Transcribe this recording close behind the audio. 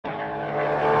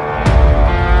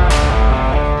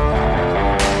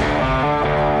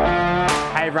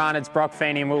everyone, it's Broc,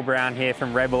 Feeney and Will Brown here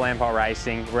from Red Bull Ampol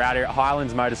Racing. We're out here at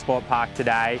Highlands Motorsport Park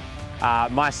today.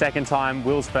 My second time,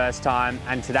 Will's first time,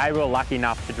 and today we were lucky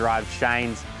enough to drive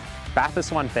Shane's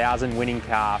Bathurst 1000 winning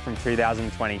car from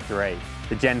 2023,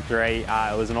 the Gen 3.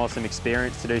 It was an awesome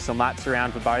experience to do some laps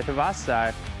around for both of us, so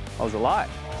I was alive.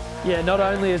 Yeah, not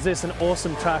only is this an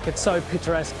awesome track, it's so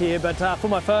picturesque here, but for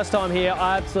my first time here,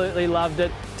 I absolutely loved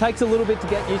it. Takes a little bit to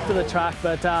get used to the track,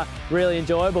 but really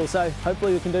enjoyable, so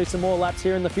hopefully we can do some more laps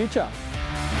here in the future.